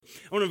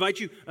I want to invite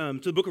you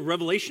to the book of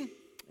Revelation,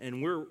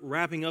 and we're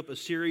wrapping up a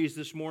series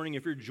this morning.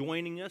 If you're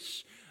joining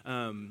us,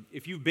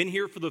 if you've been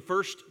here for the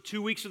first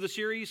 2 weeks of the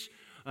series,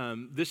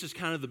 this is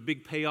kind of the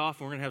big payoff.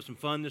 We're going to have some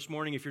fun this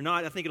morning. If you're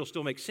not, I think it'll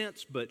still make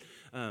sense, but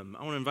I want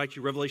to invite you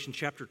to Revelation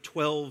chapter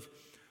 12,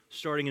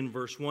 starting in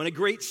verse 1. A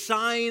great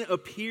sign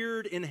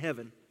appeared in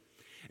heaven.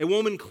 A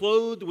woman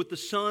clothed with the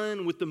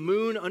sun, with the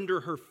moon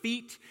under her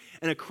feet,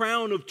 and a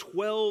crown of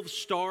 12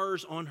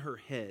 stars on her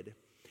head.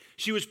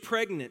 She was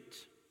pregnant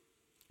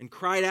and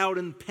cried out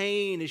in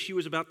pain as she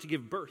was about to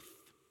give birth.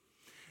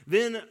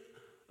 Then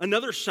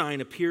another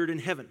sign appeared in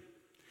heaven.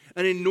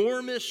 An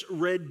enormous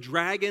red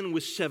dragon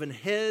with 7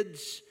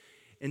 heads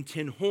and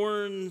 10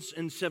 horns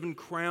and 7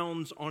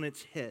 crowns on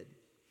its head.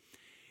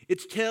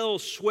 Its tail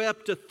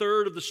swept a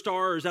third of the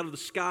stars out of the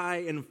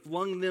sky and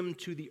flung them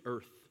to the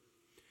earth.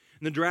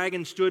 And the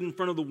dragon stood in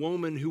front of the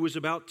woman who was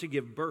about to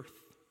give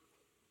birth,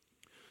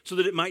 so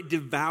that it might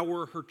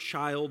devour her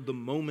child the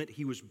moment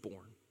he was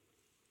born.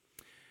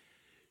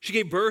 She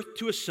gave birth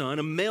to a son,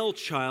 a male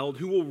child,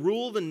 who will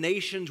rule the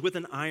nations with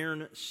an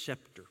iron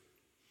scepter.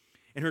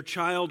 And her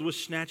child was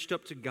snatched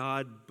up to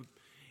God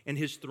and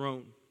his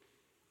throne.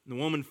 And the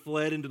woman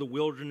fled into the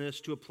wilderness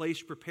to a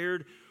place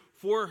prepared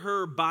for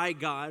her by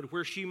God,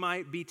 where she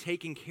might be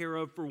taken care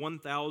of for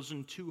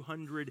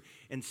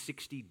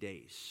 1,260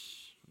 days.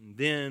 And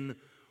then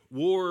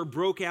war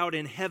broke out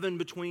in heaven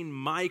between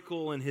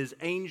Michael and his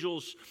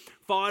angels,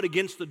 fought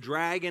against the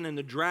dragon, and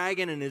the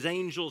dragon and his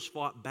angels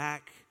fought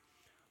back.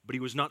 But he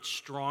was not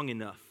strong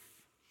enough,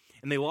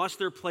 and they lost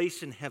their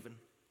place in heaven.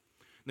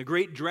 And the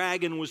great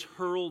dragon was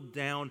hurled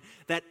down,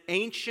 that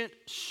ancient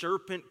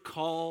serpent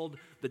called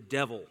the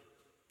devil,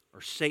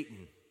 or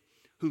Satan,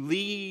 who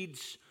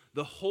leads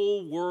the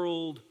whole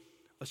world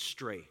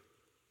astray.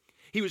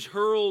 He was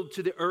hurled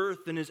to the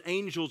earth, and his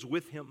angels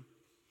with him.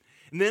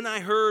 And then I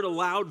heard a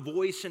loud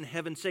voice in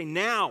heaven say,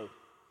 "Now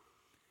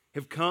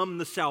have come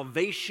the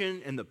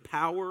salvation and the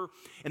power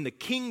and the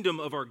kingdom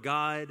of our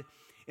God,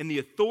 and the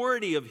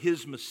authority of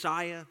his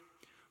Messiah,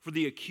 for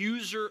the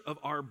accuser of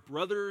our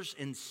brothers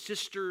and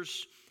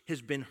sisters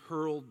has been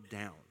hurled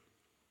down.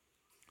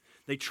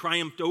 They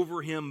triumphed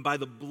over him by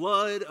the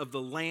blood of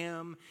the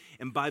Lamb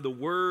and by the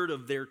word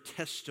of their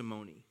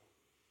testimony.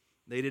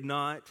 They did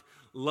not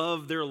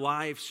love their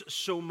lives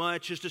so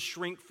much as to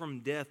shrink from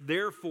death.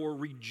 Therefore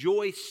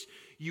rejoice,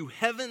 you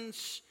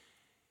heavens,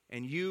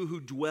 and you who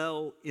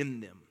dwell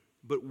in them.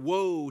 But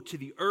woe to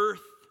the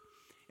earth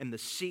and the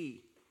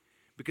sea,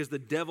 because the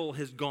devil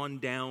has gone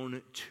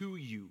down to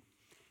you.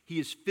 He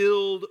is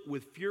filled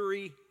with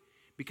fury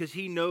because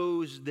he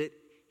knows that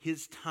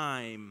his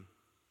time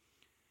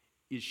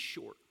is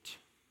short."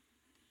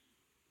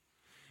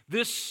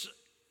 This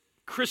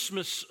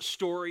Christmas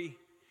story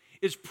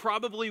is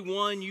probably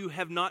one you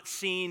have not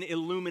seen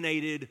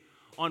illuminated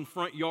on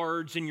front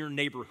yards in your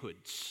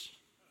neighborhoods.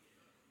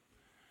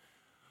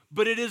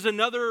 But it is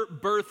another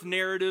birth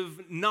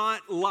narrative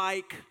not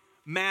like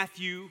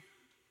Matthew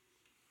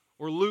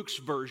or Luke's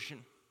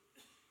version.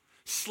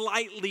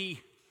 Slightly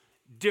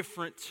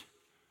different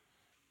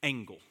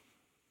angle.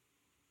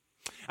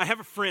 I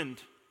have a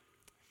friend,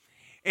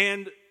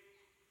 and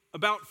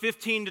about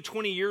 15 to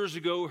 20 years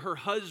ago, her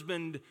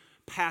husband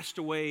passed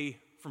away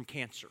from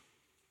cancer.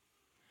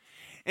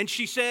 And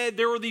she said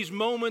there were these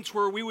moments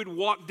where we would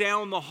walk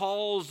down the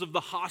halls of the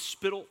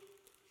hospital,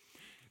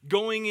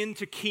 going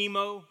into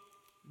chemo,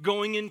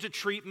 going into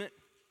treatment,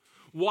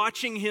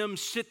 watching him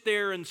sit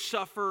there and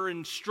suffer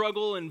and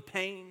struggle and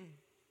pain,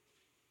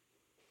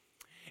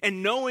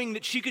 and knowing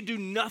that she could do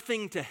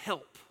nothing to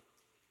help.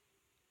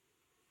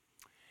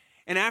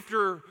 And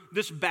after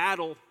this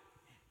battle,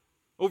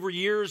 over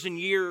years and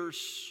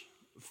years,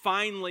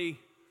 finally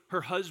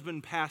her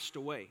husband passed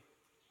away.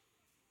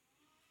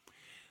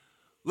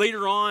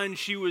 Later on,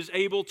 she was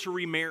able to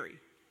remarry.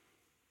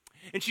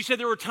 And she said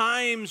there were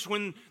times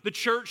when the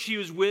church she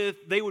was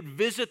with, they would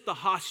visit the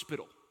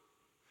hospital.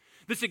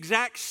 This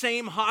exact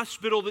same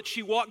hospital that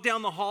she walked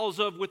down the halls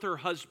of with her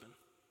husband.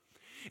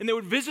 And they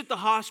would visit the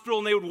hospital,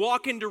 and they would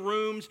walk into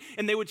rooms,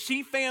 and they would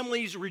see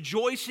families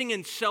rejoicing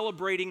and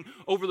celebrating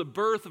over the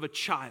birth of a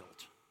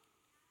child.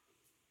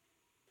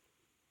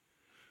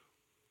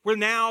 Where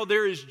now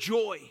there is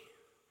joy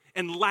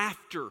and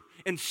laughter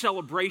and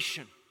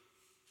celebration.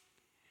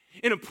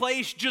 In a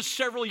place just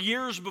several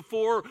years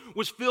before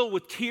was filled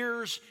with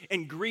tears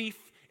and grief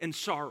and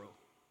sorrow.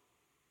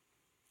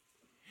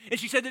 And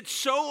she said, it's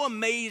so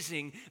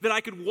amazing that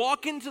I could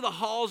walk into the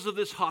halls of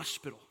this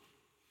hospital,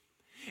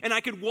 and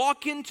I could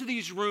walk into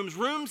these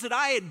rooms that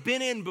I had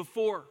been in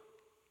before,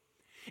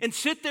 and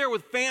sit there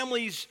with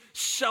families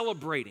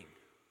celebrating.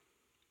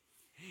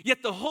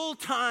 Yet the whole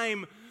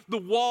time, the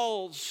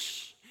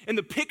walls and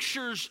the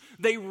pictures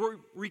they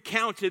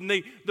recounted, and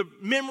the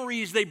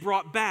memories they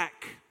brought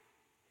back,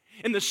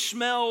 and the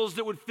smells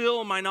that would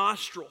fill my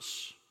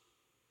nostrils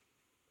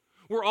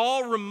were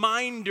all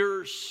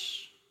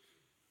reminders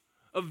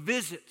of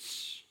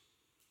visits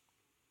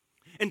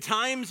and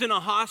times in a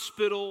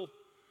hospital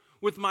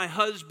with my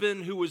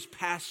husband who was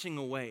passing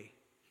away.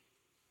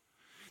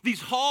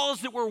 These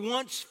halls that were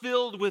once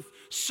filled with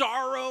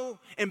sorrow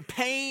and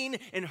pain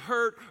and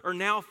hurt are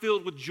now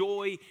filled with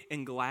joy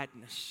and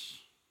gladness.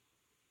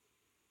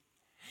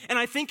 And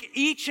I think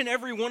each and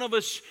every one of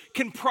us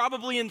can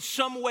probably in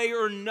some way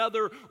or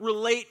another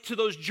relate to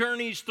those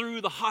journeys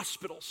through the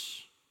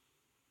hospitals.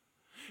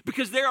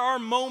 Because there are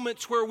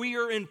moments where we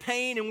are in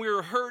pain and we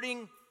are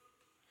hurting.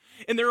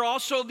 And there are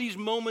also these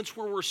moments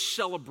where we're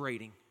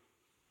celebrating.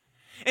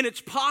 And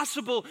it's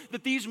possible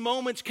that these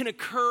moments can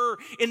occur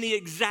in the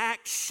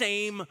exact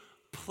same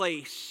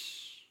place.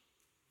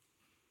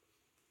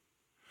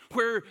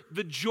 Where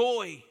the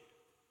joy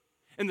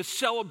and the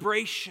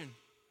celebration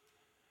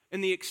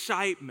and the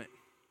excitement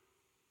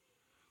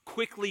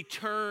quickly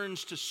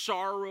turns to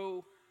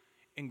sorrow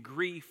and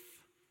grief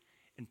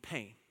and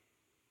pain.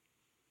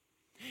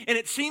 And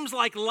it seems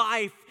like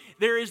life,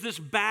 there is this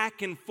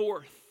back and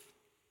forth.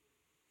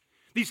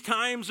 These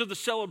times of the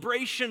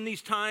celebration,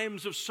 these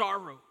times of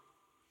sorrow.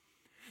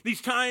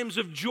 These times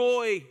of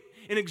joy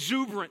and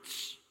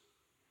exuberance.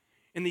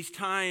 And these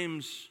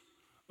times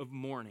of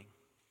mourning.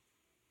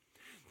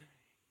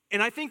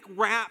 And I think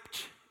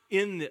wrapped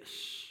in this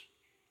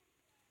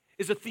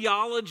is a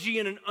theology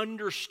and an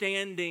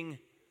understanding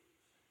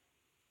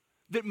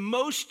that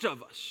most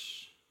of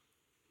us,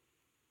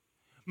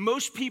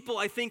 most people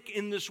I think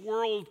in this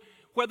world,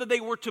 whether they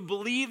were to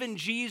believe in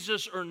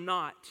Jesus or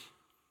not,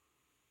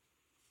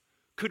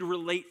 could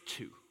relate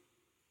to.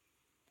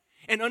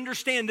 And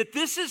understand that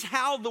this is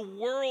how the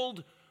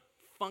world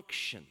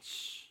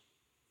functions.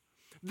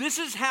 This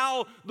is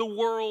how the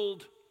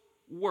world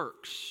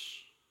works.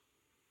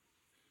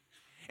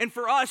 And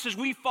for us, as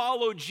we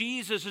follow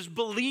Jesus as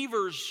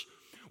believers,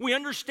 we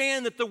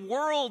understand that the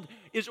world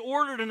is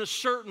ordered in a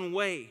certain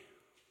way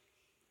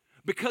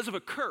because of a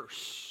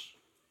curse.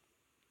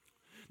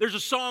 There's a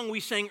song we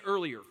sang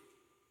earlier,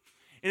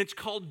 and it's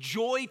called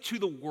Joy to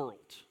the World.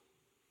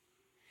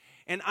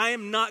 And I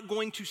am not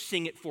going to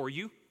sing it for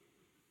you.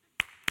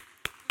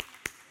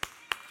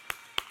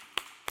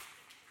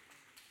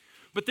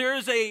 But there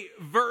is a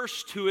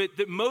verse to it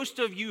that most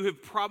of you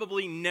have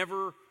probably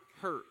never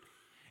heard.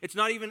 It's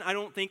not even, I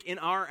don't think, in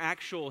our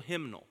actual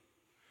hymnal.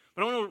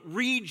 But I want to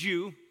read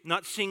you,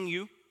 not sing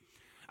you.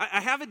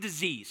 I have a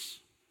disease.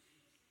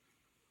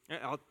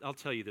 I'll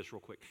tell you this real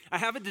quick. I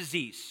have a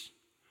disease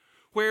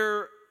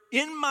where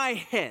in my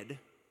head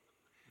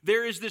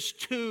there is this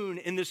tune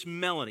and this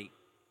melody.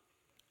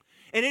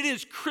 And it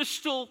is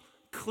crystal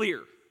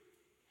clear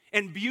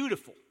and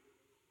beautiful.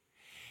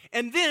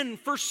 And then,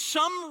 for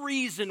some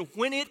reason,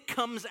 when it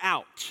comes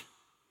out,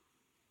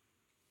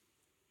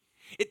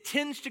 it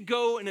tends to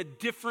go in a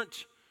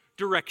different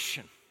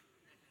direction.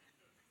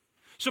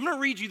 So I'm going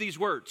to read you these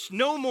words.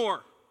 No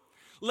more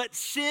let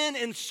sin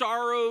and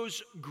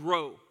sorrows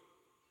grow,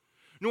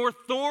 nor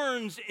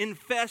thorns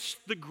infest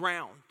the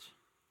ground.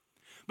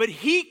 But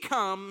he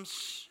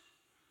comes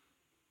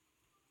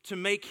to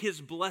make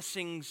his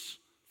blessings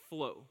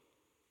flow,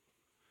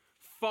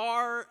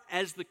 far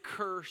as the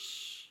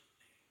curse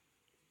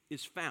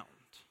is found.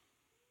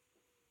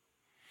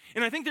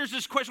 And I think there's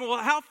this question, well,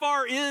 how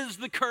far is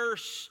the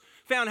curse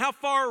found? How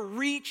far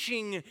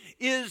reaching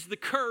is the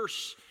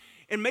curse?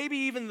 And maybe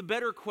even the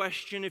better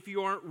question, if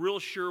you aren't real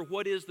sure,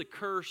 what is the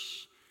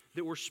curse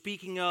that we're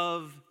speaking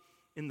of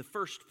in the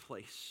first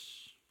place?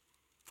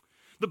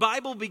 The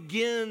Bible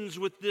begins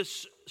with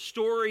this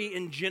story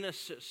in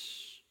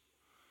Genesis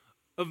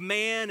of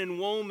man and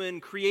woman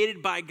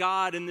created by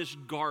God in this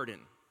garden.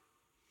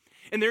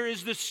 And there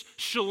is this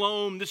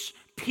shalom, this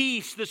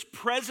peace, this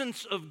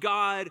presence of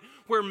God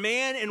where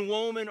man and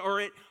woman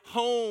are at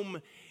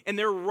home and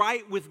they're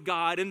right with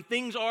God and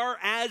things are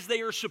as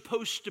they are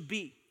supposed to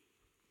be.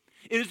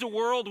 It is a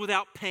world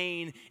without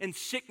pain and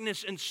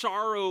sickness and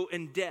sorrow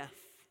and death.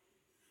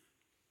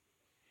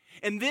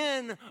 And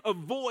then a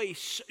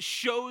voice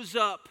shows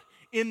up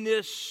in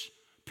this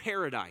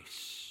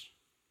paradise.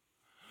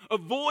 A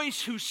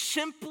voice who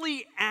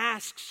simply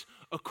asks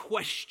a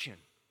question.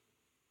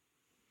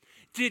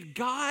 Did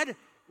God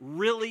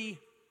really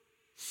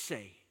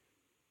say?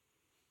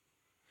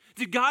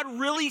 Did God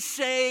really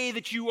say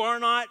that you are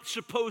not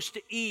supposed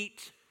to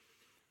eat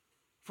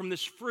from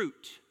this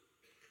fruit?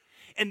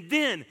 And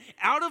then,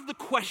 out of the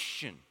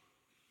question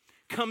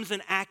comes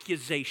an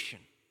accusation.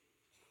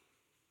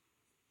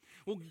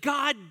 Well,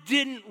 God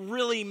didn't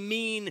really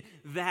mean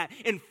that.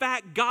 In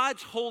fact,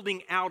 God's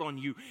holding out on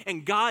you,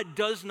 and God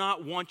does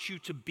not want you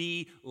to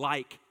be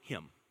like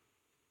him.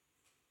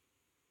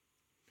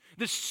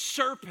 The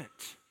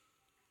serpent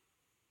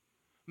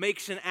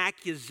makes an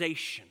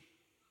accusation.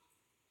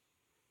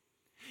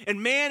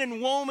 And man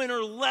and woman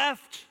are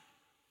left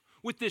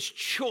with this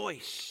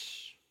choice.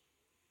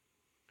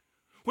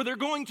 Whether they're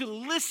going to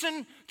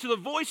listen to the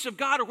voice of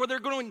God or whether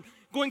they're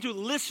going to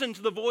listen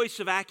to the voice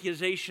of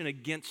accusation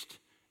against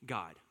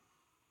God.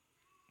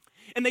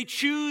 And they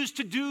choose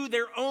to do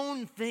their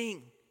own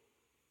thing.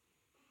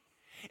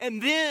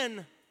 And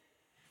then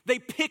they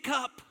pick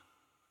up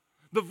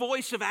the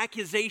voice of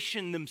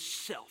accusation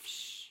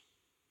themselves.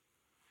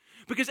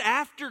 Because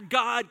after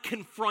God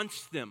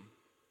confronts them,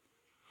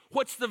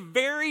 what's the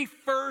very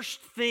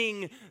first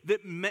thing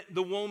that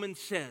the woman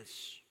says,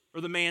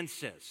 or the man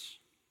says?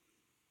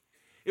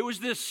 It was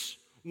this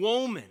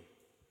woman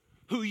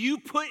who you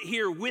put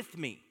here with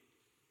me.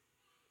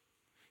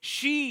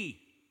 She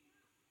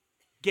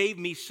gave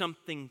me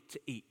something to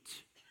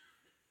eat.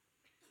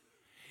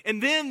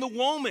 And then the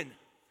woman,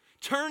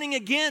 turning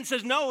again,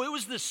 says, no, it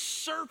was the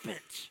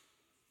serpent.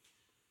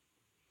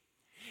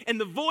 And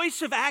the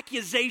voice of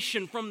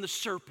accusation from the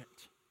serpent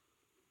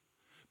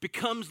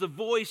becomes the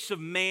voice of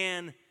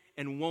man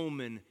and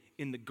woman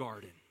in the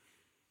garden.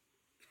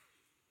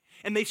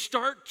 And they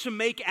start to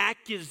make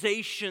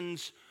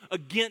accusations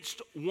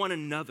against one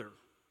another.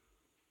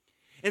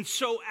 And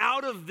so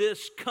out of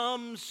this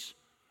comes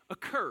a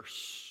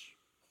curse.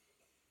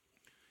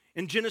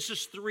 In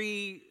Genesis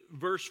 3,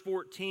 verse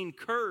 14,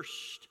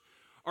 cursed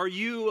are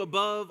you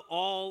above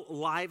all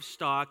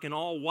livestock and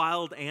all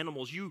wild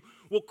animals. You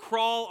will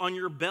crawl on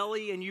your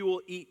belly and you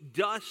will eat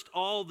dust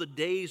all the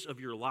days of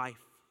your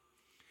life.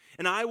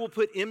 And I will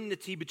put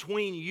enmity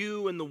between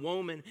you and the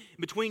woman,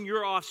 between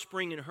your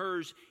offspring and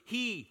hers.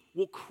 He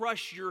will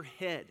crush your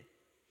head,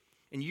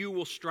 and you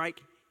will strike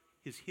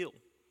his heel.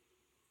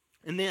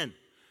 And then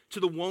to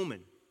the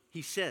woman,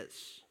 he says,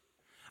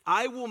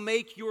 I will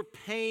make your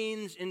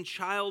pains in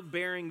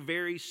childbearing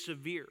very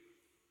severe.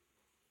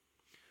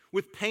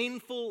 With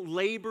painful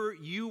labor,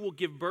 you will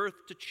give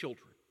birth to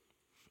children.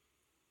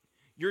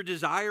 Your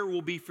desire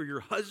will be for your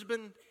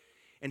husband,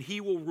 and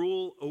he will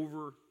rule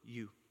over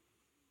you.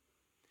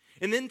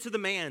 And then to the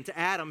man, to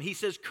Adam, he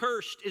says,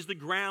 cursed is the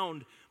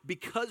ground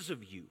because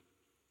of you.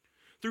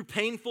 Through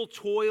painful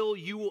toil,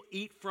 you will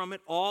eat from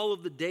it all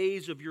of the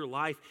days of your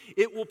life.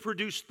 It will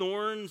produce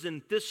thorns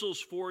and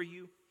thistles for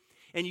you,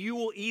 and you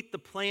will eat the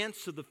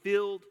plants of the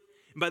field.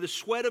 And by the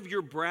sweat of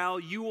your brow,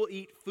 you will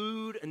eat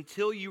food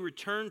until you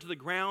return to the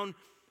ground,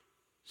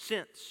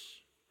 since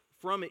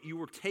from it you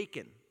were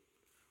taken.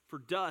 For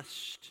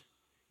dust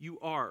you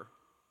are,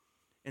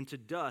 and to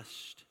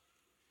dust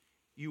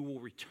you will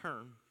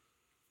return.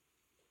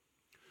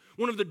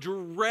 One of the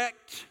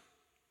direct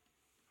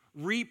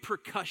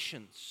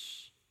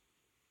repercussions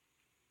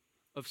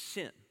of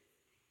sin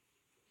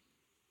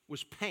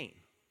was pain.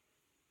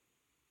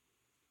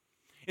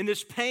 And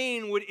this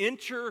pain would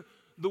enter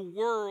the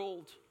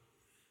world.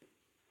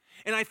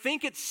 And I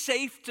think it's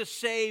safe to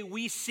say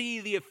we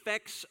see the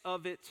effects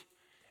of it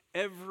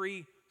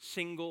every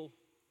single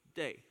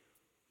day.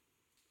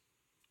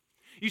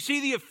 You see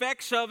the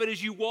effects of it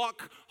as you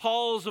walk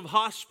halls of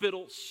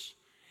hospitals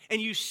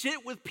and you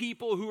sit with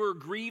people who are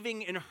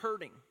grieving and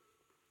hurting.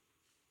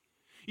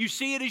 You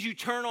see it as you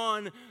turn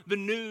on the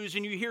news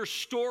and you hear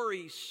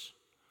stories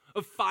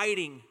of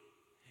fighting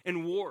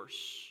and wars.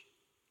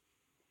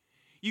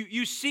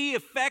 You see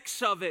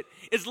effects of it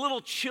as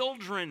little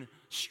children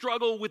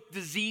struggle with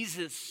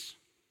diseases,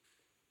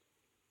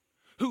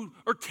 who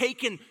are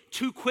taken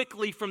too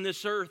quickly from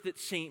this earth, it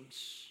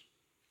seems.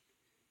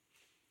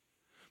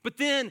 But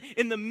then,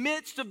 in the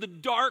midst of the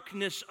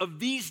darkness of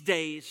these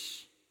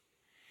days,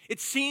 it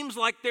seems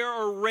like there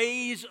are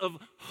rays of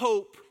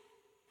hope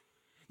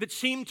that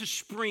seem to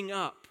spring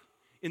up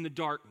in the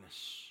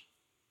darkness.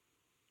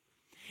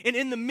 And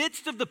in the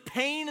midst of the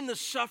pain and the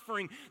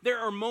suffering, there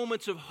are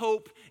moments of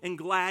hope and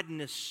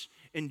gladness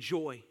and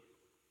joy.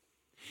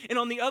 And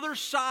on the other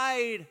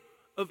side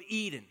of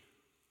Eden,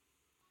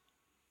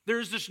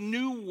 there's this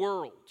new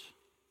world,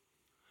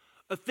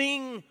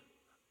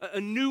 a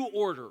new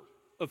order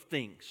of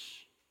things.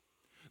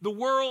 The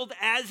world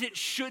as it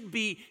should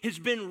be has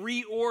been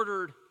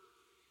reordered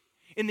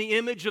in the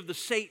image of the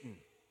Satan.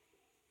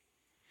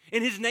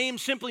 And his name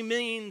simply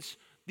means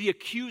the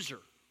accuser.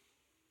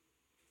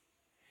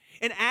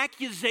 And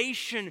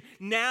accusation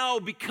now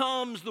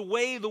becomes the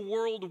way the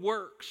world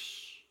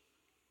works.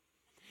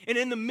 And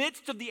in the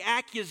midst of the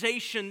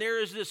accusation,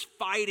 there is this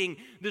fighting,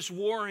 this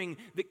warring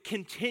that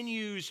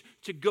continues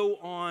to go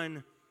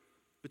on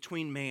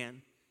between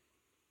man.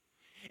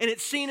 And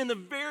it's seen in the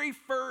very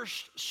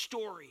first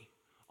story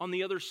on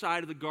the other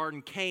side of the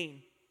garden.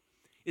 Cain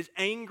is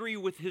angry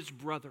with his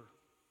brother.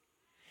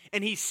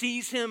 And he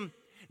sees him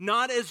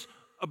not as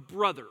a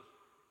brother,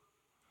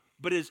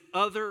 but as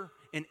other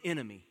and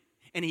enemy.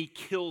 And he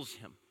kills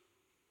him.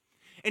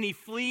 And he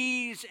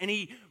flees and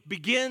he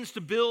begins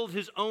to build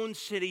his own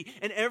city.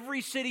 And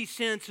every city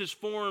since is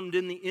formed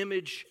in the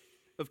image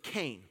of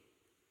Cain.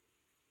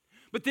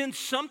 But then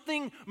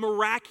something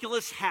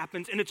miraculous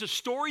happens, and it's a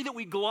story that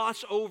we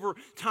gloss over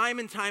time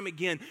and time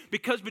again,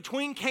 because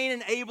between Cain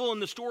and Abel and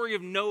the story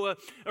of Noah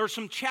are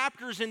some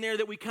chapters in there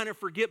that we kind of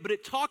forget, but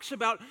it talks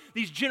about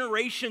these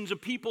generations of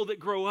people that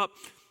grow up.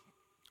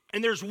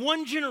 And there's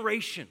one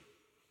generation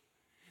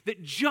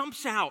that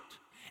jumps out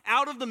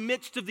of the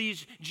midst of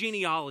these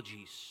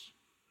genealogies,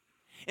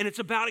 and it's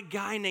about a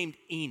guy named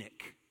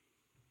Enoch.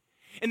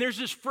 And there's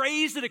this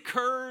phrase that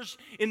occurs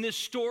in this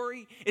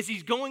story as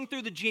he's going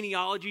through the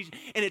genealogies,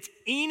 and it's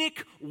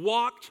Enoch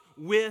walked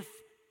with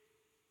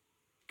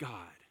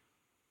God.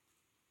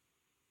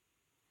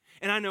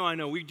 And I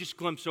know, we just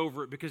glimpse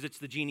over it because it's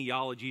the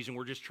genealogies and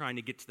we're just trying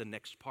to get to the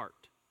next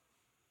part.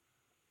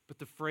 But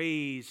the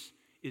phrase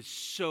is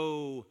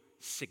so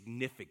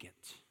significant.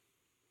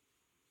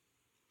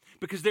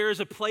 Because there is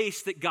a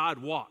place that God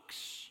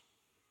walks.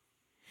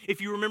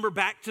 If you remember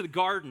back to the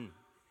garden,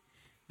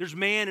 there's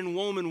man and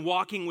woman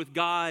walking with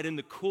God in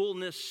the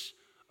coolness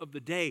of the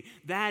day.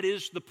 That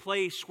is the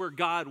place where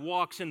God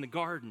walks in the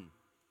garden.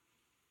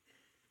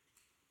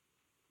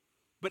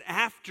 But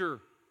after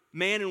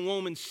man and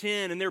woman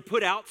sin and they're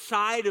put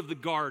outside of the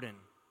garden,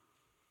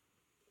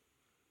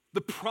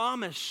 the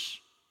promise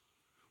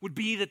would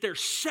be that they're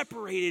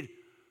separated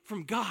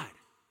from God.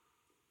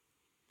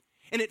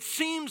 And it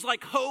seems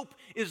like hope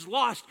is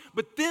lost.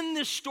 But then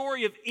this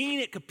story of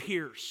Enoch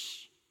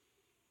appears.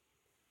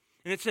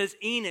 And it says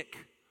Enoch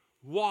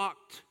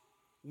walked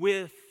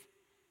with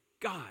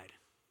God.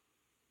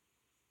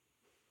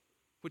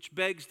 Which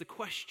begs the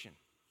question,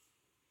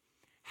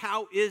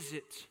 how is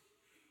it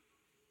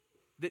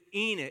that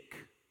Enoch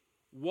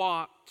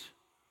walked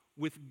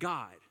with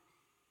God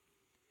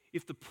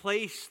if the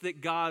place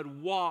that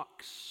God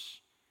walks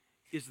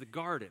is the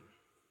garden?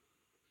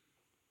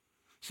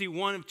 See,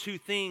 one of two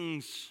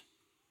things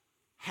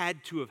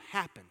had to have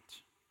happened.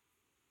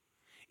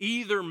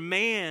 Either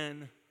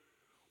man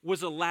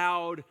was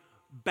allowed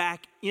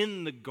back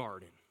in the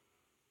garden,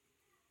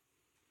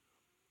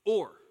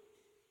 or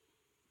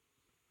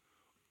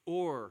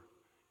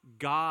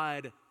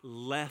God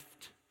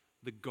left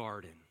the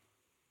garden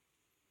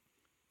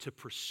to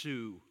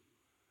pursue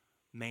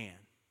man.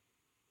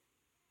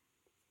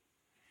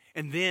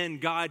 And then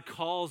God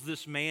calls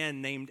this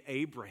man named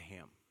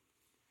Abraham.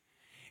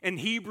 And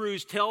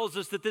Hebrews tells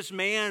us that this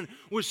man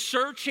was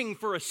searching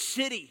for a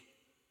city.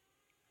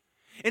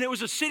 And it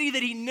was a city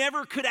that he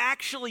never could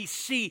actually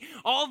see.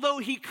 Although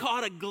he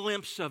caught a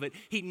glimpse of it,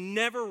 he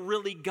never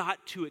really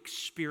got to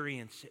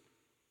experience it.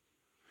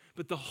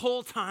 But the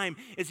whole time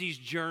as he's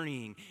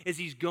journeying, as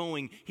he's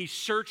going, he's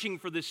searching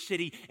for this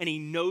city and he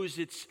knows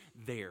it's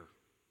there.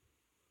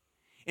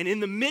 And in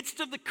the midst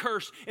of the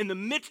curse, in the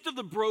midst of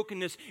the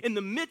brokenness, in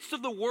the midst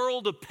of the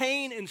world of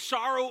pain and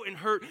sorrow and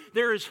hurt,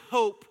 there is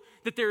hope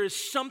that there is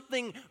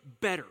something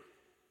better.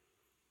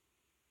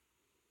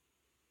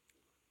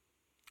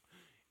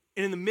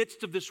 And in the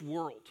midst of this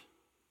world,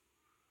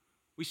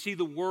 we see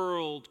the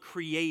world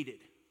created,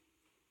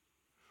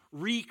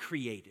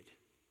 recreated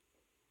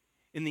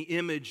in the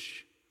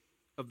image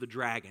of the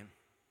dragon.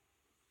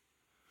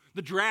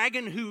 The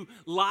dragon who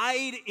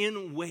lied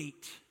in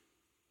wait,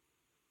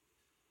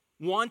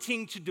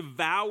 wanting to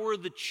devour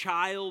the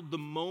child the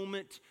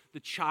moment the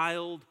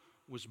child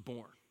was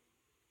born.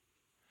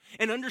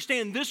 And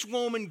understand, this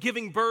woman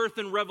giving birth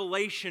in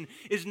Revelation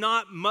is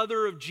not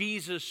mother of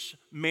Jesus,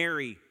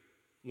 Mary,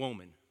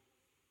 woman.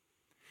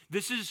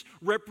 This is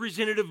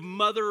representative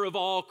mother of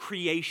all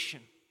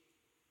creation,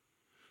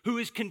 who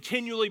is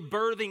continually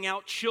birthing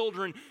out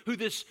children who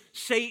this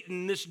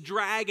Satan, this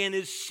dragon,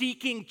 is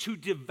seeking to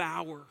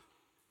devour.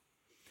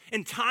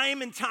 And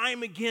time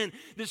again,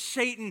 this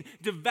Satan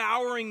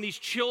devouring these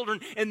children.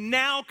 And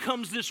now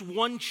comes this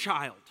one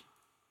child.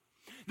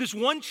 This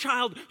one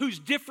child who's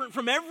different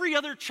from every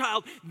other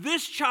child.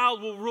 This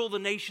child will rule the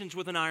nations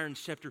with an iron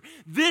scepter.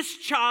 This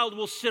child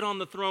will sit on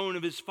the throne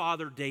of his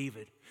father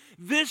David.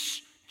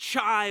 This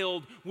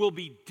child will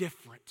be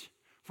different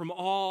from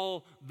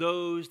all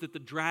those that the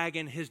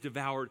dragon has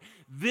devoured.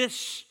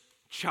 This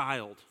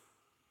child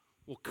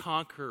will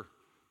conquer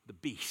the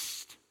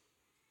beast.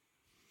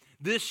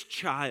 This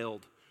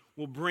child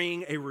will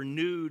bring a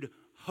renewed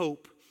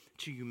hope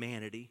to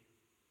humanity.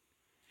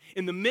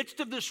 In the midst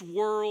of this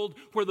world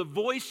where the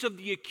voice of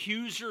the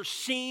accuser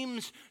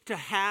seems to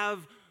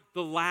have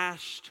the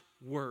last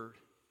word,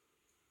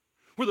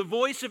 where the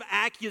voice of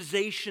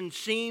accusation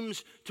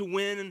seems to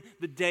win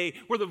the day,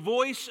 where the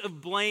voice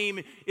of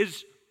blame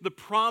is the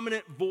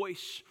prominent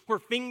voice, where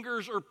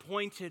fingers are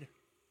pointed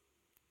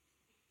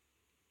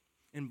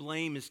and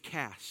blame is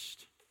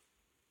cast.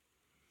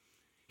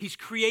 He's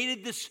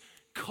created this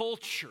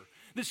culture,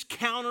 this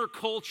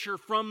counterculture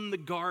from the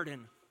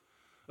garden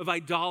of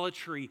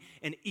idolatry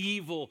and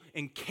evil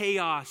and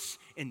chaos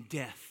and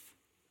death.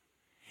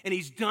 And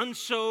he's done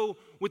so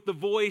with the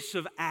voice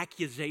of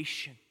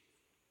accusation.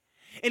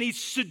 And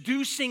he's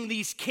seducing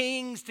these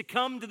kings to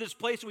come to this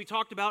place that we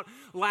talked about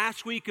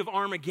last week of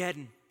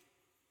Armageddon.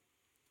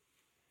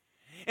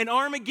 And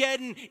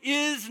Armageddon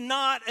is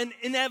not an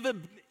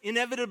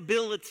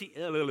inevitability.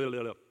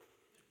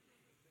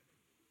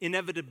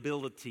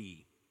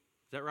 Inevitability.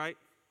 Is that right?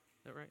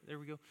 Is that right? There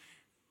we go.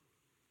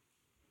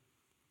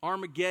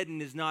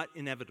 Armageddon is not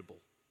inevitable.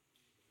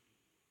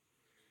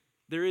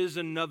 There is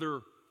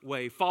another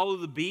way. Follow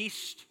the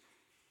beast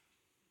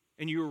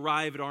and you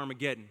arrive at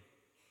Armageddon.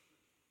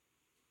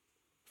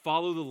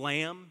 Follow the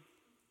Lamb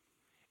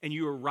and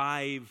you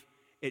arrive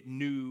at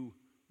New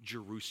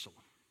Jerusalem.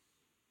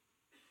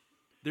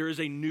 There is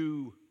a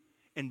new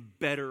and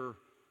better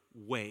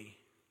way.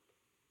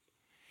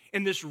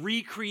 In this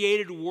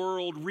recreated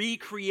world,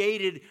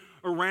 recreated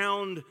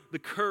around the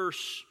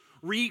curse,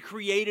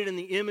 recreated in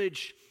the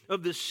image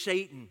of this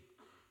Satan,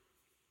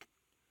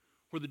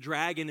 where the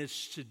dragon is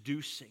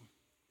seducing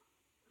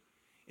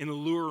and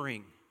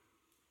alluring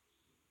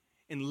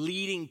and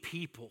leading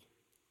people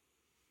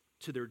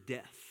to their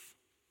death.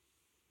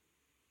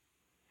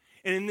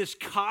 And in this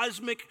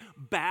cosmic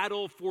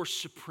battle for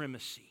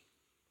supremacy,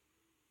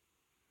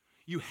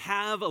 you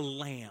have a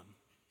lamb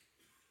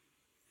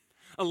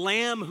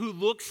who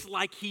looks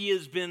like he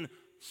has been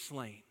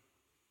slain,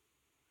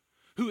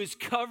 who is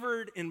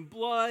covered in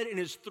blood and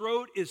his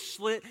throat is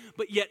slit,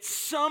 but yet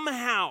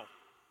somehow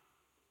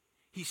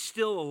he's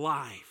still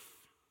alive.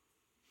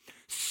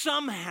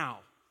 Somehow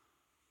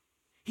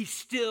he's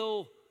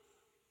still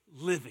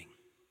living.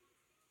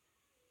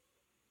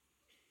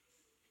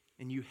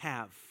 And you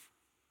have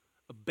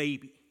a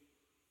baby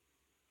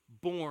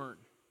born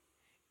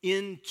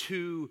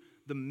into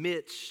the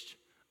midst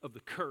of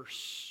the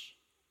curse.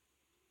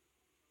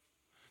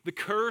 The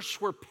curse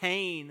where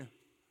pain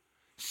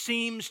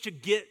seems to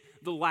get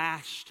the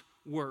last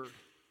word.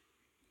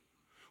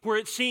 Where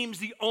it seems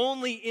the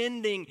only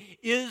ending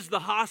is the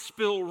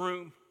hospital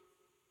room.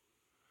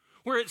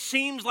 Where it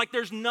seems like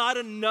there's not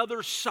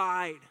another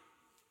side.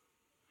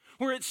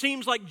 Where it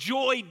seems like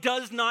joy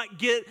does not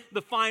get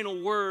the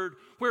final word.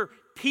 Where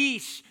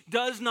peace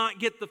does not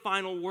get the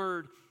final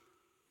word.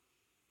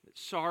 That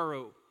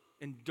sorrow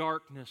and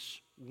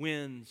darkness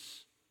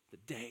wins the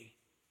day.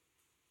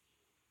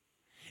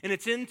 And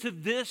it's into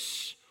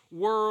this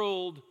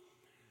world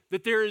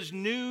that there is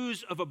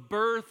news of a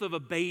birth of a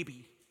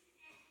baby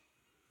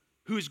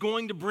who is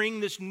going to bring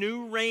this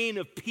new reign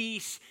of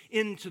peace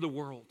into the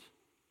world.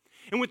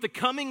 And with the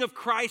coming of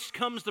Christ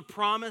comes the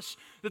promise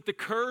that the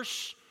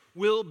curse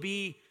will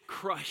be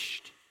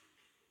crushed.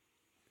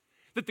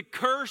 That the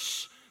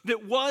curse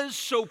that was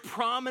so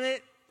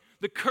prominent,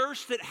 the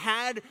curse that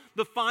had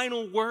the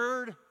final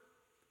word,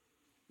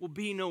 will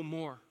be no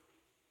more.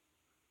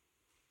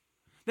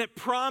 That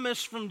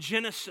promise from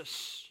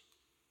Genesis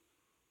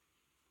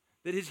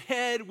that his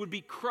head would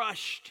be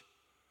crushed,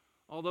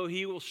 although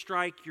he will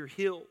strike your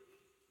heel,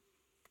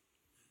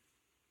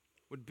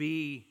 would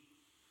be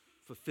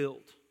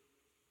fulfilled.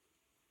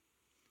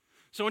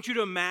 So I want you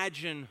to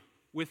imagine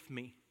with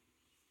me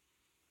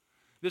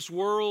this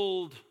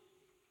world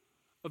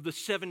of the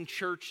 7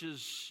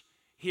 churches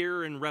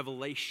here in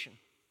Revelation.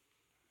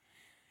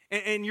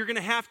 And you're going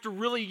to have to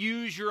really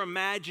use your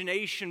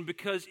imagination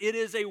because it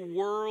is a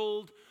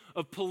world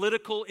of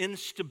political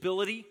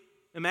instability.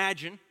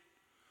 Imagine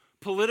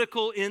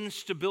political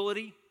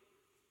instability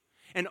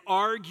and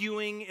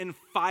arguing and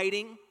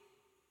fighting.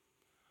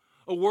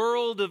 A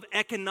world of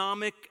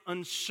economic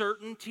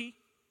uncertainty.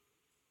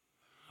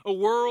 A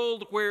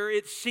world where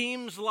it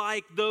seems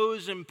like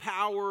those in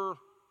power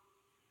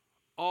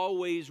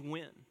always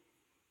win.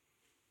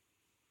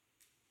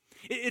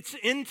 It's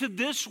into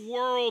this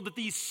world that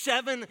these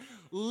 7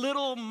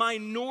 little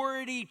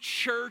minority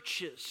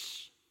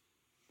churches,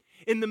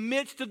 in the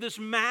midst of this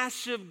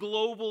massive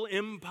global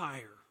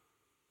empire,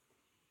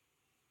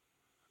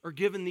 are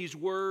given these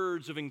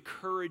words of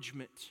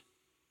encouragement,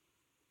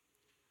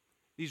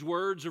 these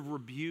words of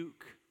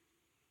rebuke,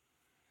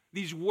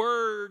 these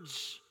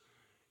words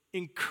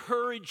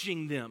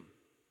encouraging them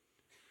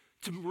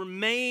to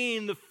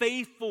remain the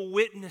faithful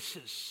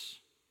witnesses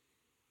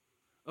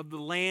of the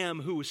Lamb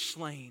who was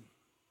slain.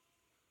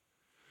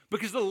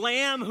 Because the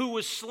Lamb who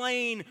was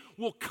slain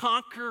will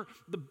conquer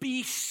the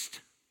beast.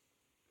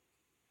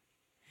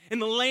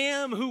 And the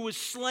Lamb who was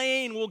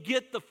slain will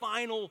get the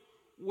final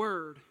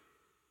word.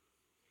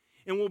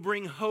 And will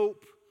bring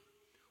hope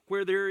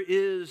where there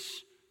is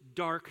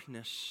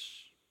darkness.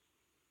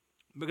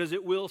 Because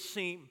it will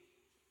seem,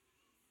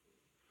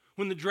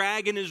 when the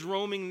dragon is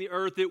roaming the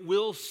earth, it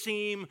will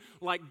seem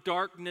like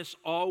darkness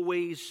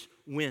always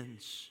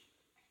wins.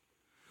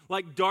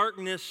 Like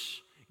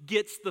darkness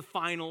gets the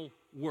final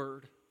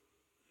word.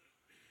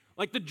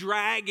 Like the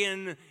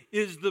dragon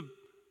is the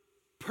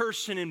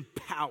person in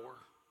power.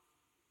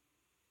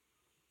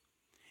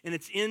 And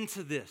it's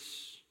into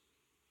this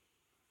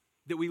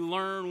that we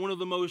learn one of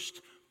the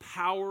most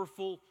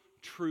powerful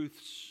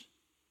truths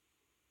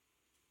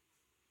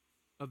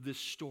of this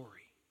story.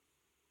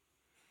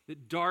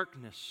 That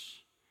darkness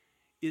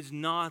is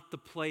not the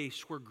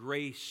place where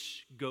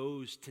grace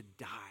goes to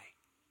die.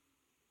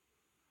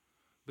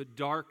 But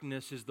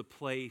darkness is the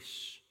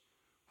place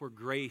where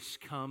grace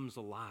comes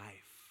alive.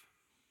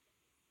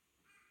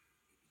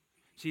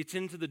 See, it's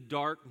into the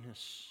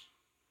darkness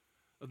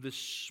of this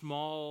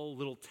small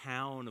little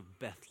town of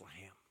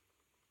Bethlehem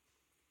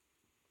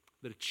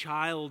that a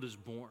child is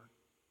born,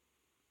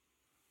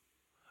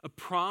 a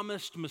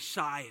promised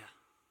Messiah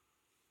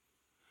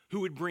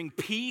who would bring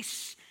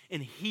peace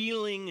and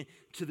healing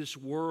to this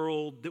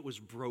world that was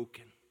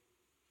broken.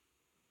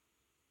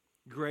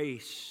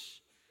 Grace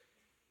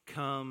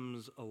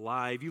comes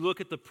alive. You look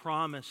at the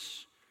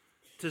promise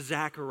to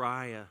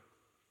Zechariah,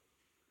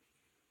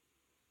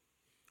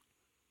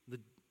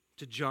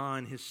 to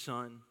John, his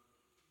son.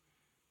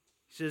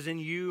 He says, "And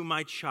you,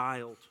 my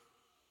child,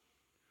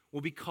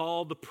 will be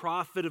called the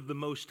prophet of the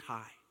Most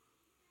High.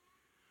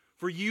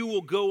 For you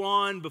will go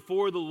on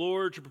before the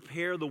Lord to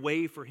prepare the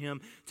way for him,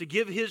 to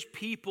give his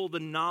people the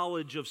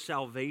knowledge of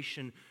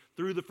salvation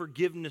through the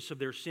forgiveness of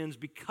their sins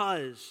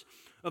because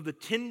of the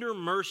tender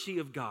mercy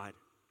of God,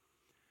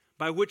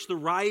 by which the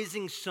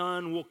rising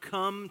sun will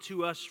come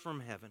to us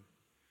from heaven,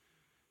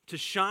 to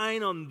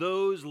shine on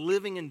those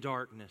living in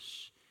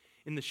darkness,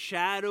 in the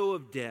shadow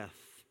of death,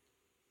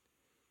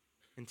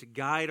 and to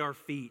guide our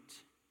feet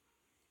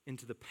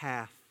into the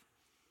path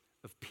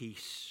of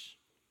peace.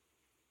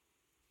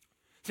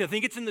 See, I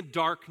think it's in the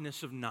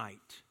darkness of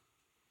night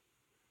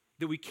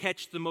that we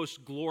catch the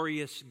most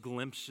glorious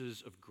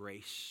glimpses of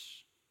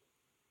grace.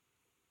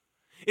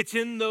 It's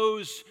in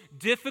those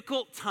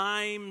difficult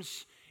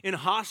times in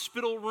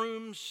hospital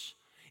rooms,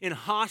 in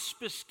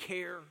hospice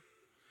care,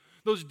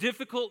 those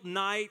difficult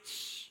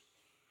nights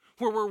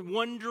where we're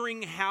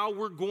wondering how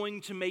we're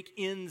going to make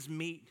ends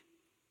meet,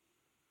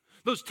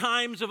 those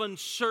times of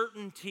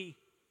uncertainty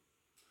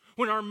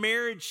when our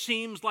marriage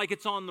seems like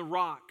it's on the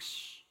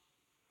rocks,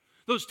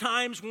 those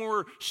times when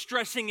we're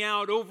stressing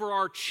out over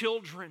our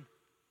children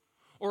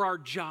or our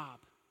job.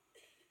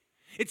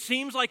 It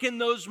seems like in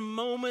those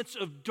moments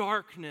of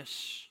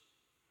darkness,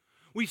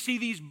 we see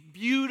these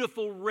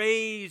beautiful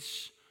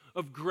rays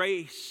of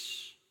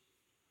grace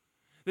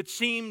that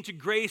seem to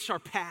grace our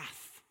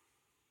path,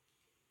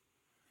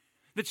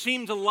 that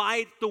seem to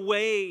light the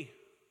way.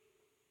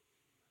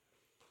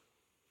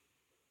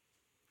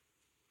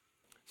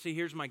 See,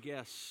 here's my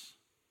guess.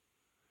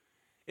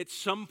 At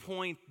some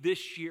point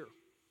this year,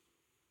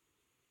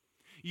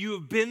 you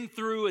have been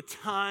through a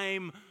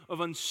time of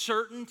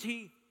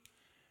uncertainty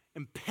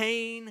and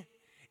pain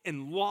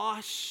and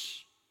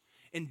loss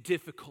and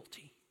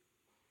difficulty.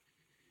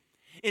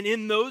 And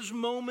in those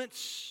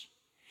moments,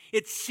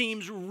 it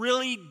seems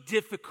really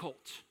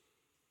difficult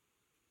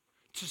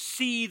to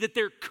see that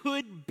there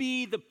could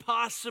be the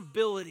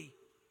possibility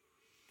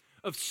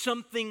of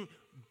something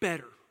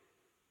better.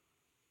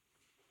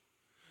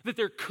 That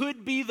there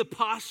could be the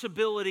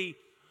possibility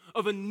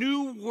of a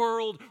new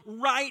world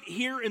right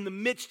here in the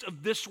midst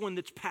of this one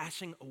that's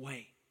passing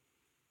away.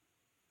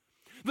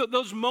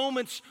 Those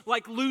moments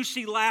like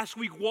Lucy last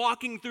week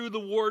walking through the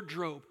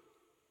wardrobe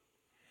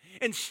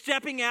and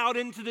stepping out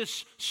into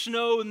this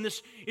snow and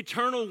this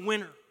eternal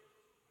winter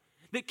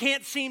that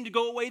can't seem to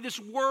go away, this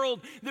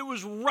world that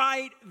was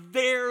right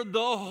there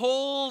the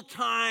whole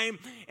time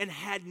and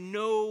had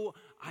no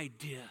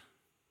idea.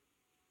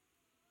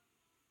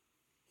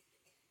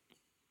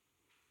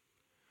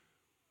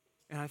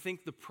 And I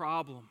think the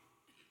problem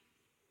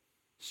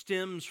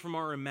stems from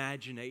our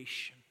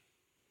imagination.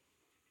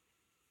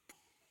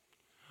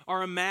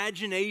 Our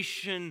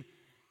imagination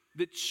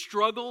that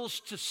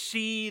struggles to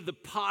see the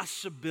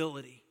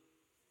possibility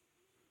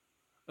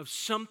of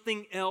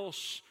something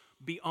else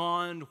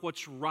beyond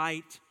what's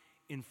right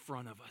in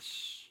front of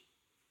us.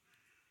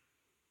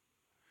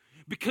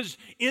 Because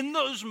in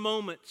those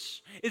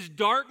moments, as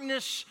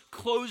darkness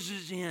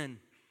closes in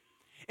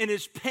and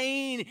as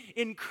pain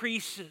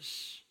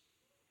increases,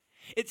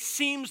 it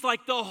seems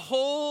like the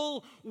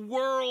whole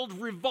world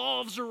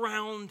revolves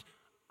around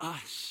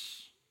us.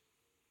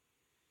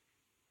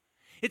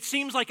 It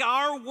seems like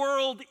our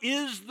world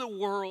is the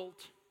world,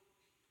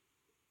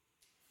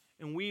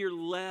 and we are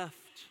left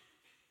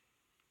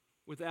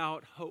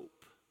without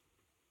hope.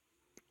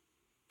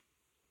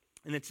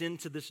 And it's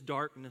into this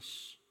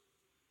darkness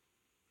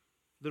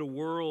that a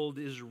world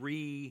is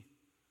reborn.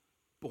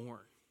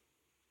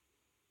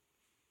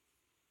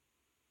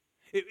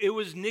 It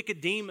was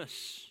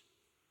Nicodemus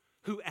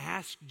who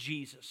asked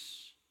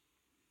Jesus,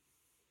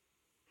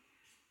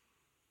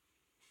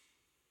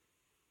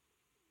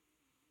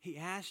 he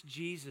asked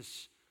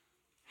Jesus,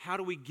 how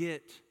do we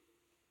get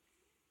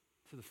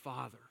to the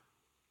Father?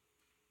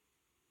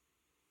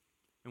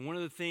 And one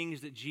of the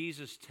things that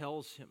Jesus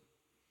tells him,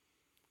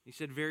 he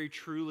said, very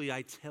truly,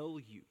 I tell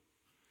you,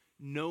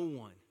 no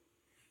one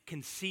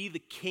can see the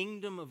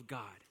kingdom of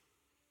God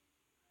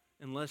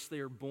unless they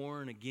are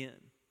born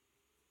again.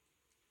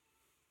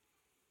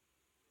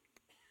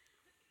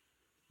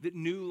 That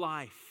new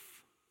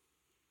life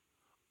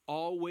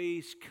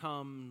always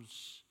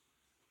comes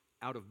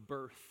out of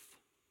birth.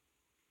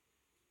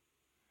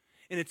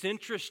 And it's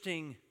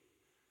interesting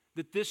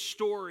that this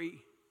story,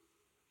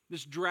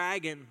 this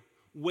dragon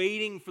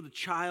waiting for the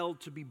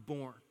child to be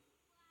born,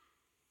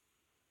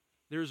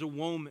 there's a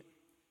woman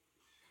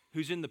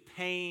who's in the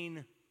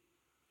pain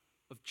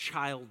of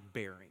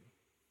childbearing.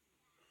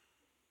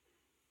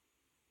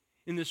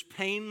 In this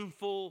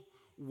painful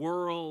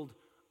world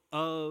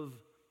of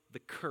the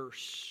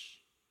curse.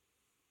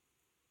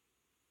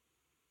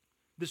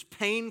 This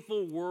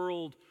painful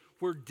world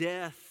where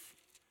death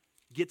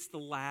gets the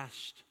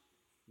last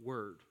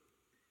word.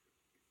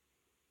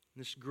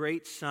 This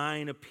great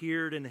sign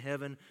appeared in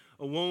heaven,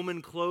 a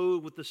woman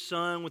clothed with the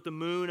sun, with the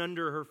moon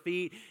under her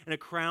feet, and a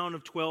crown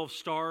of 12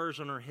 stars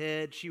on her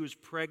head. She was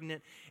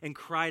pregnant and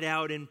cried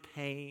out in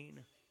pain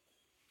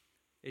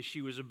as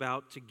she was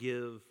about to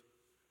give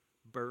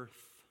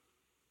birth.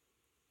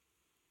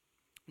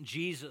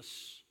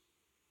 Jesus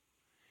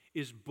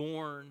is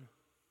born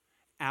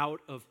out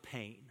of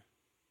pain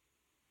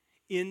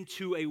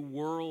into a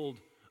world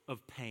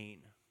of pain,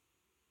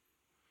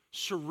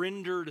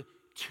 surrendered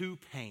to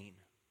pain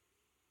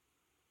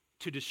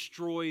to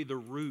destroy the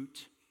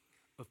root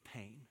of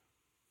pain.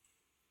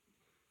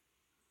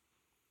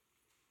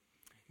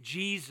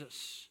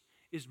 Jesus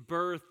is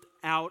birthed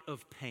out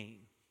of pain,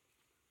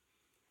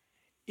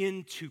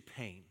 into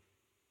pain,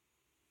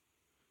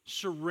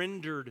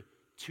 surrendered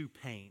to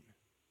pain,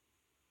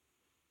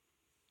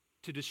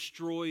 to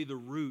destroy the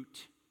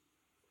root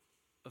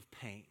of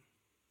pain.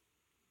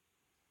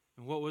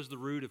 And what was the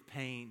root of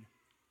pain?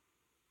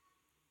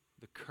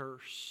 The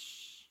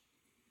curse.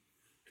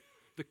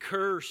 The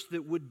curse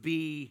that would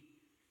be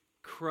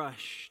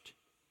crushed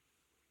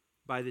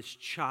by this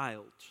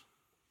child.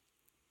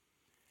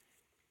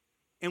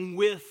 And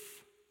with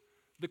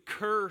the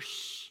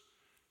curse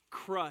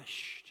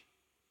crushed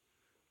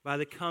by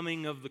the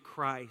coming of the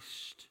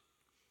Christ,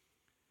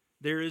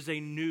 there is a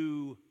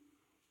new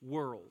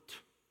world.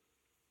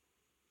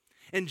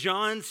 And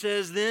John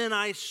says, "Then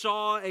I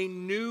saw a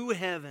new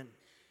heaven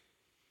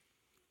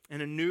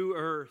and a new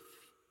earth.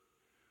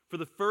 For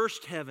the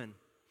first heaven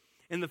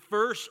and the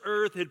first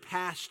earth had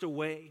passed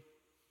away,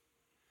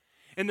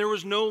 and there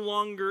was no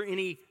longer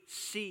any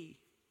sea.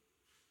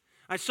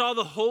 I saw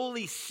the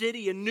holy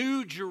city, a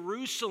new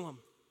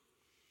Jerusalem,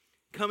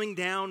 coming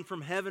down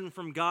from heaven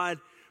from God,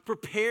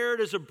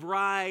 prepared as a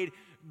bride,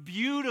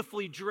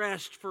 beautifully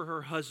dressed for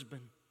her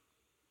husband.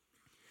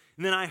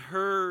 And then I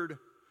heard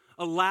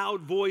a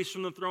loud voice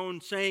from the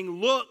throne saying,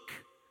 'Look,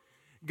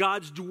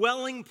 God's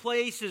dwelling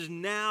place is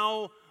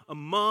now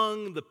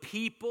among the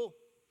people,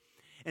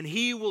 and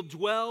He will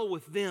dwell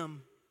with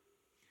them.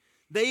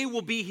 They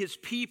will be His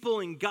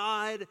people, and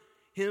God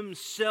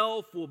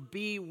Himself will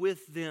be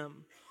with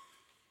them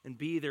and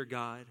be their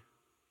God.'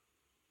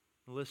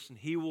 Listen,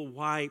 He will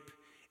wipe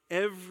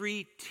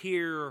every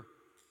tear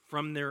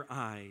from their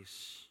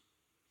eyes.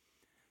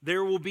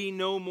 There will be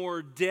no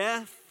more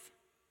death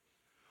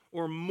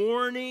or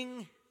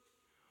mourning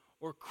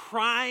or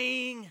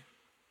crying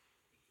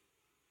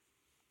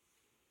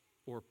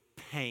or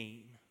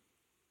pain.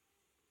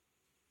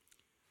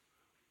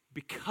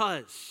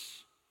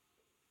 Because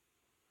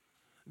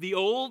the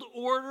old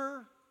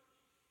order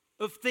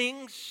of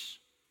things,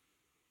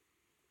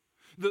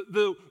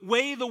 the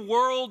way the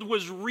world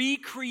was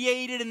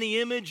recreated in the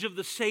image of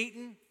the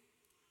Satan,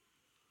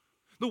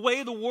 the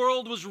way the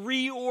world was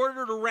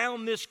reordered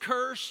around this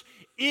curse,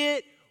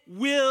 it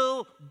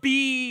will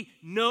be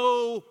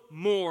no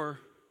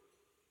more.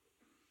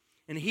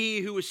 And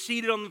He who was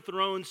seated on the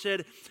throne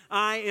said,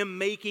 'I am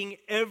making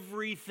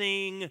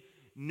everything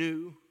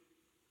new.'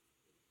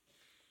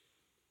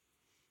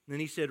 And then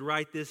He said,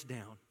 'Write this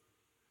down,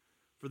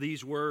 for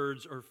these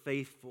words are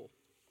faithful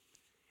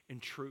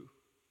and true.'"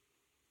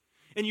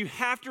 And you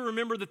have to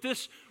remember that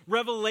this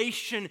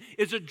revelation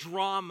is a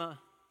drama.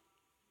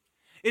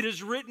 It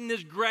is written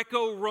as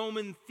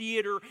Greco-Roman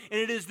theater, and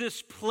it is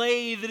this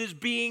play that is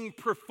being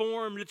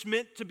performed. It's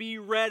meant to be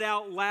read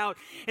out loud.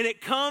 And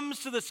it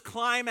comes to this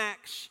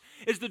climax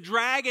as the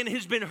dragon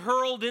has been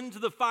hurled into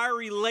the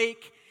fiery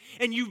lake,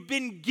 and you've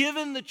been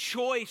given the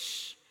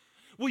choice.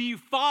 Will you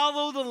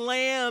follow the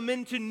Lamb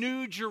into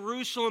New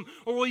Jerusalem,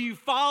 or will you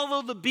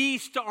follow the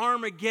beast to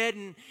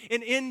Armageddon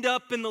and end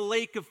up in the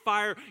lake of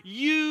fire?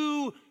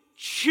 You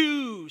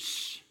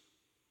choose.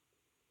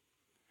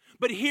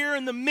 But here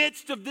in the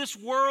midst of this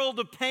world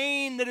of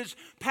pain that is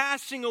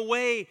passing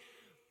away,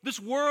 this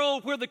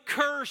world where the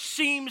curse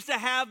seems to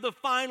have the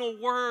final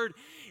word,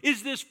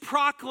 is this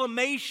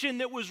proclamation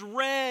that was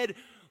read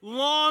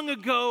long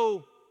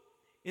ago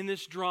in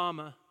this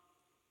drama.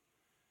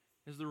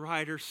 As the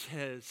writer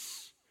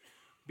says,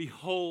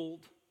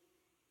 "Behold,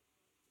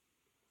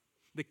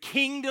 the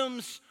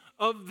kingdoms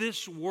of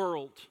this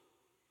world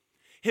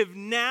have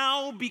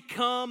now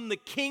become the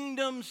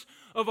kingdoms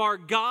of our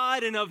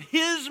God and of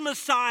His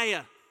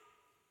Messiah.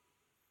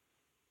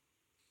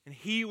 And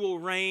He will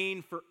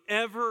reign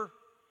forever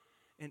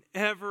and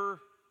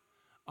ever.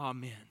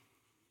 Amen."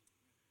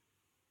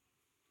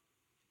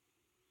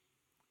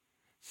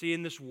 See,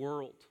 in this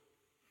world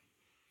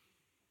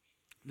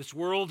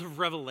of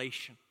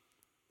revelation,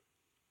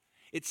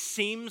 it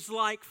seems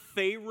like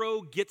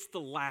Pharaoh gets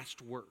the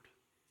last word.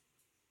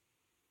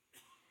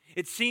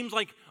 It seems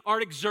like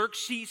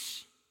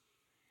Artaxerxes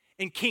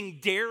and King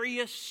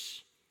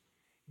Darius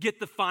get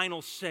the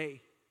final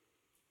say.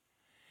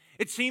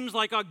 It seems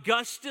like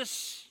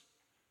Augustus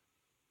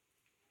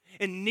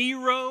and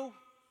Nero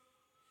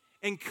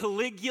and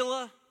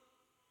Caligula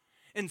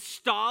and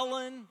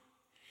Stalin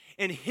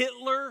and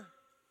Hitler,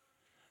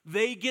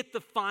 they get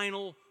the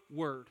final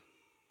word.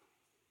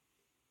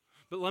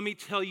 But let me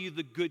tell you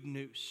the good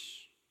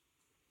news.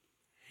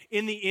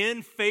 In the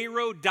end,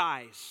 Pharaoh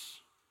dies.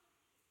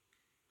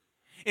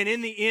 And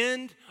in the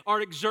end,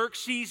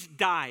 Artaxerxes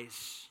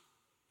dies.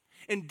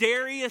 And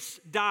Darius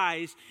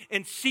dies.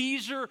 And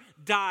Caesar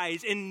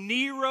dies. And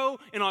Nero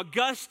and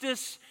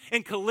Augustus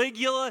and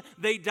Caligula,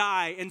 they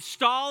die. And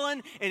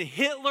Stalin and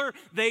Hitler,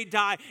 they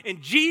die.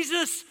 And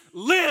Jesus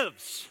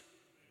lives.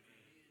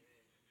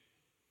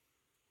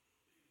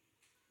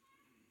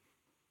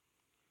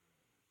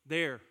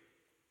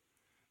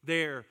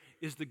 There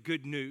is the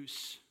good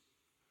news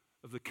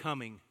of the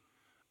coming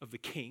of the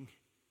King.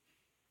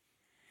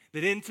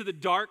 That into the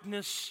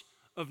darkness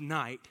of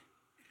night,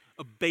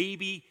 a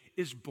baby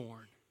is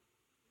born.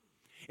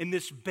 And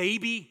this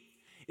baby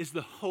is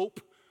the hope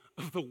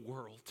of the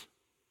world.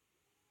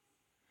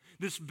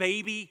 This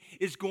baby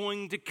is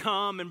going to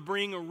come and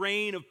bring a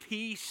reign of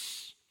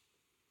peace.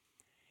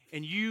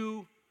 And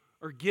you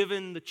are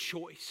given the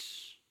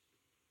choice.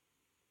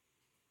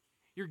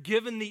 You're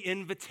given the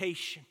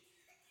invitation.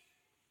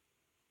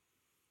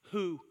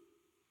 Who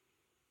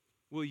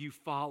will you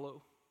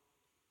follow?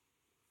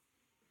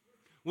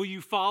 Will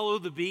you follow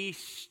the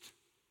beast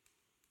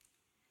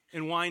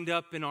and wind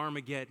up in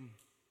Armageddon,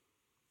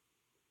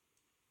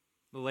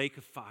 the lake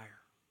of fire?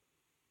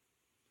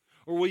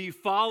 Or will you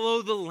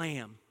follow the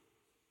Lamb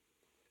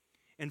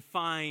and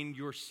find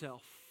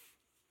yourself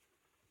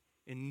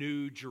in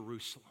New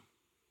Jerusalem,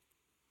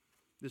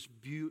 this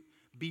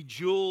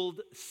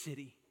bejeweled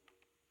city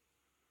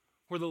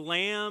where the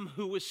Lamb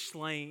who was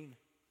slain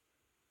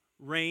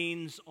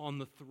reigns on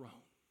the throne?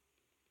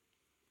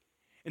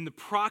 And the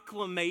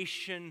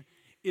proclamation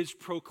is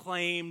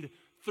proclaimed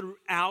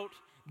throughout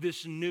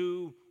this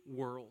new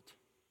world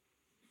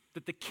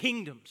that the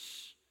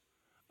kingdoms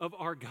of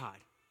our God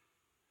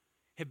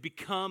have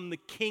become the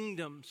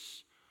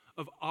kingdoms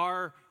of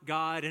our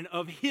God and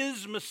of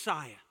His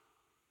Messiah.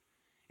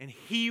 And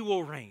He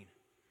will reign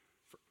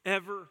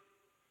forever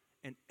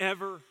and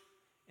ever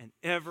and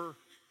ever.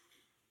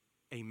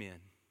 Amen.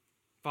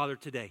 Father,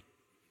 today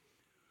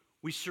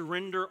we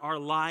surrender our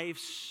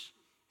lives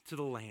to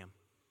the Lamb.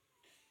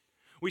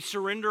 We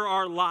surrender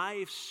our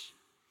lives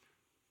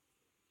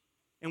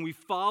and we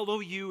follow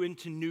you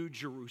into New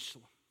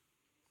Jerusalem,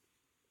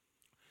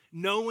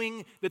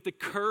 knowing that the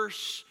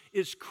curse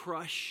is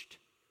crushed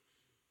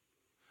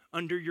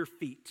under your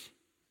feet.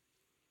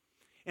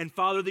 And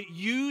Father, that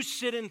you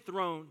sit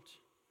enthroned,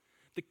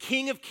 the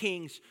King of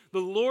Kings, the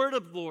Lord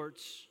of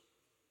Lords,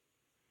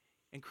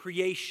 and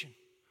creation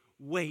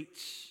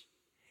waits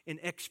in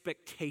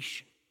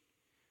expectation,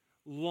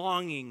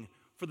 longing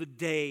for the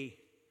day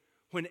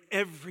when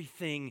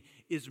everything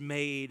is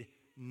made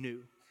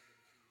new.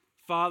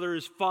 Father,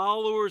 as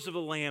followers of the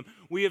Lamb,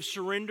 we have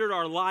surrendered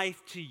our life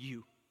to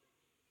you.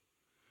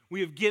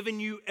 We have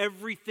given you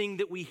everything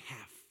that we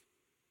have.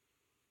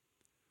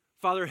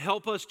 Father,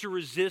 help us to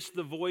resist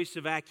the voice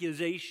of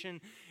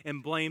accusation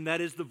and blame.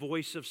 That is the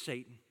voice of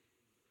Satan.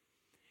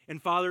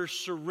 And Father,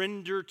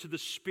 surrender to the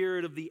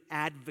Spirit of the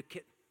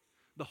Advocate,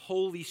 the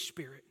Holy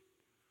Spirit,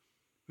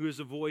 who is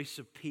a voice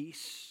of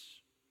peace.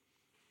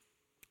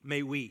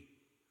 May we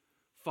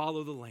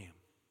follow the Lamb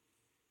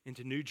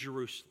into New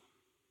Jerusalem.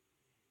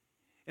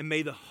 And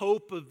may the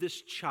hope of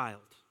this child,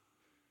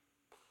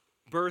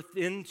 birthed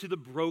into the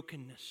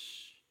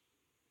brokenness,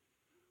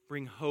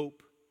 bring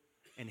hope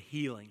and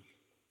healing.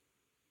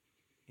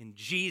 In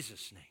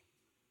Jesus'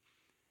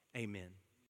 name, amen.